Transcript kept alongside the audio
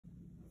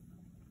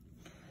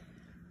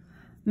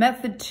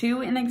Method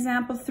 2 in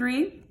example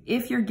 3,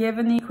 if you're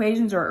given the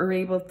equations or are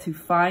able to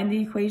find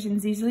the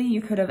equations easily, you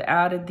could have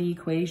added the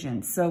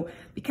equations. So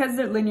because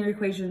the linear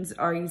equations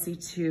are easy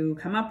to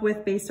come up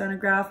with based on a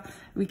graph,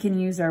 we can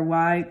use our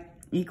y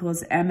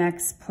equals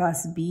mx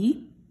plus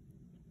b.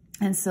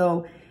 And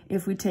so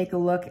if we take a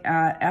look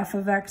at f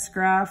of x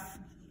graph,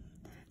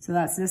 so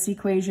that's this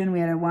equation, we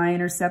had a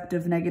y-intercept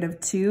of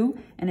 -2,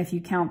 and if you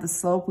count the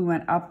slope, we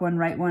went up one,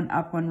 right one,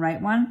 up one,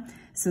 right one.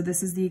 So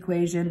this is the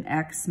equation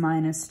x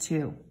minus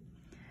 2.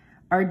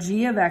 Our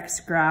g of x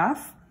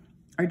graph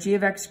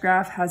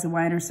has a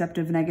y-intercept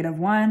of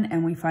 -1,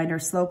 and we find our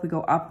slope, we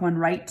go up one,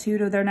 right 2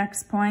 to their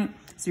next point,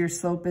 so your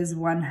slope is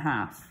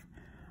 1/2.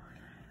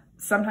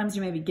 Sometimes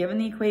you may be given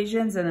the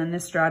equations, and then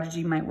this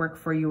strategy might work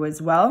for you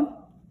as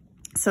well.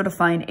 So to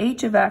find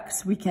h of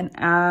x, we can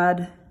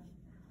add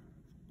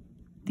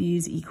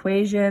these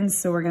equations.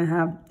 So we're going to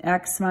have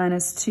x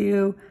minus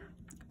 2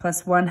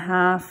 plus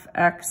 1/2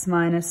 x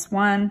minus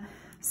 1.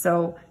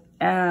 So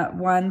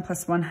 1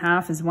 plus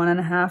 1/2 is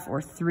 1.5,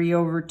 or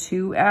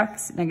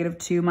 3/2x.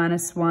 -2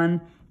 minus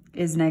 1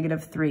 is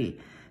 -3.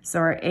 So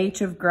our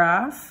h of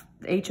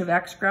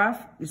x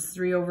graph is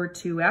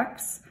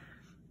 3/2x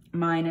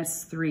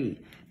minus 3.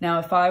 Now,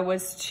 if I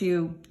was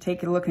to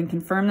take a look and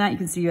confirm that, you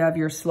can see you have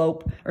your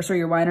slope, or sorry,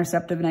 your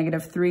y-intercept of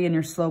 -3, and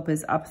your slope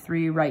is up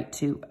 3, right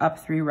 2, up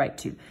 3, right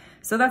 2.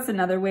 So that's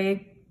another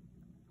way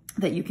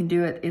that you can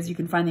do it, is you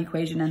can find the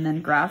equation and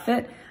then graph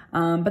it.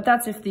 But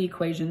that's if the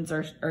equations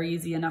are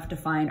easy enough to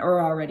find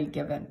or already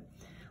given.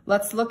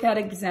 Let's look at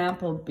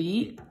example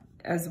B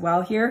as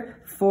well here.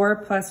 4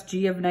 plus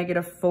g of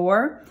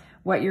 -4.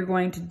 What you're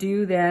going to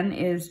do then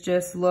is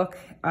just look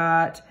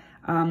at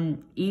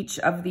each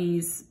of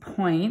these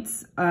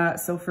points.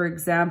 So for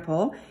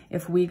example,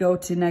 if we go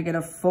to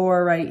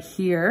 -4 right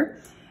here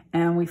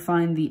and we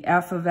find the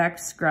f of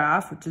x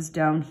graph, which is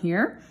down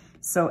here.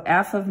 So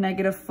f of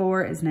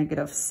 -4 is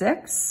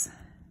 -6.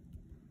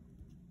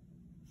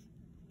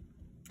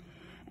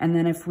 And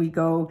then if we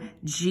go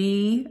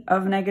g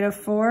of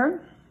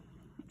 -4,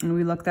 and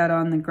we look that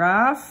on the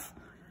graph,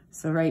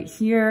 so right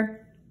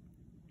here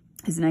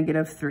is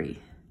 -3.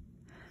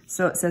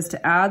 So it says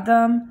to add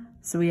them,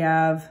 so we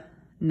have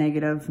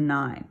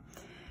 -9.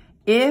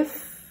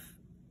 If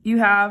you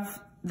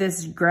have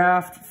this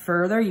graphed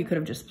further, you could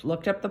have just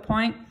looked up the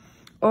point,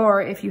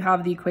 or if you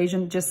have the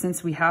equation, just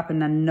since we happen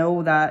to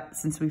know that,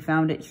 since we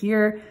found it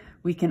here,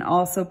 we can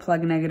also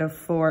plug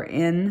 -4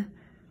 in.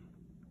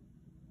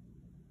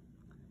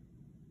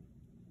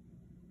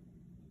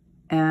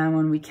 And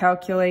when we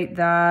calculate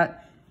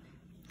that,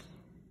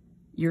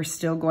 you're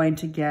still going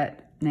to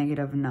get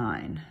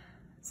 -9.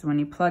 So when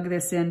you plug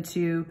this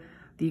into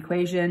the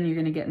equation, you're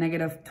going to get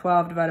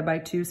 -12 divided by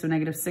 2, so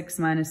 -6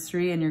 minus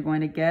 3, and you're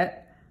going to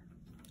get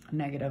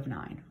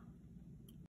 -9.